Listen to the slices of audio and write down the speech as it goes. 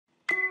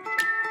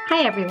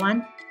Hi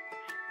everyone.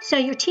 So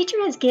your teacher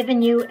has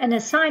given you an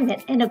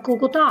assignment in a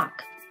Google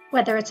Doc,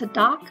 whether it's a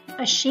doc,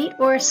 a sheet,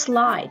 or a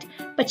slide,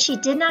 but she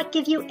did not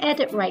give you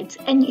edit rights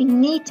and you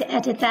need to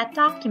edit that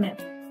document.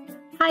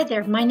 Hi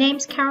there, my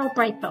name's Carol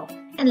Brightbill,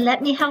 and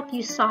let me help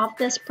you solve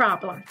this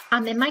problem.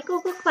 I'm in my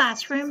Google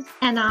Classroom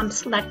and I'm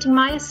selecting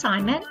my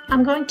assignment.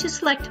 I'm going to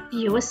select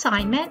View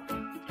Assignment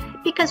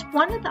because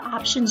one of the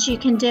options you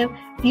can do,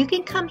 you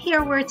can come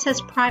here where it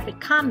says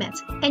Private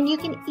Comments and you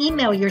can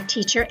email your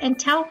teacher and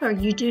tell her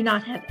you do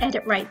not have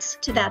edit rights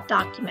to that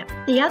document.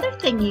 The other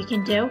thing you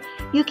can do,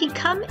 you can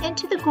come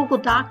into the Google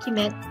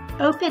document,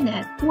 open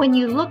it. When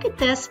you look at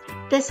this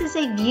is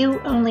a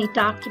view-only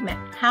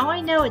document. How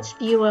I know it's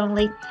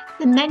view-only,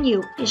 the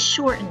menu is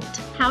shortened.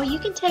 How you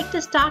can take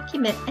this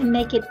document and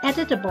make it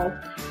editable,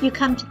 you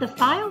come to the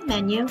File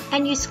menu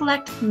and you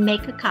select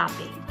Make a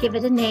Copy. Give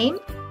it a name.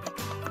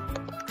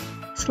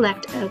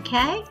 Select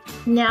OK.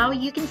 Now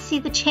you can see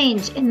the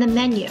change in the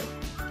menu.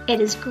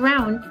 It has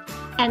grown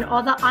and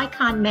all the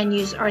icon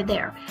menus are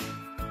there.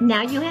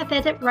 Now you have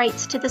edit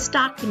rights to this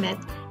document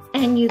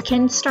and you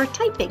can start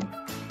typing.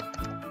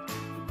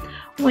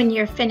 When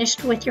you're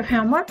finished with your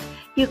homework,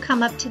 you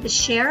come up to the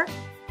Share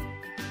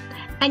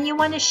and you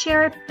want to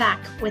share it back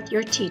with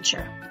your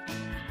teacher.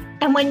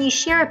 And when you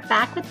share it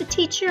back with the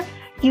teacher,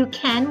 you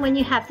can, when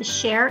you have the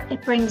share,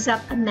 it brings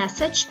up a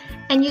message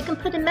and you can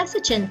put a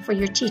message in for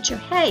your teacher.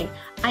 Hey,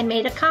 I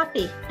made a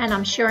copy and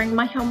I'm sharing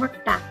my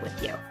homework back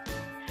with you.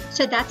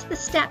 So that's the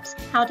steps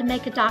how to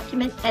make a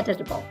document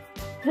editable.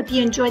 Hope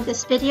you enjoyed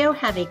this video.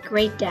 Have a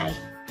great day.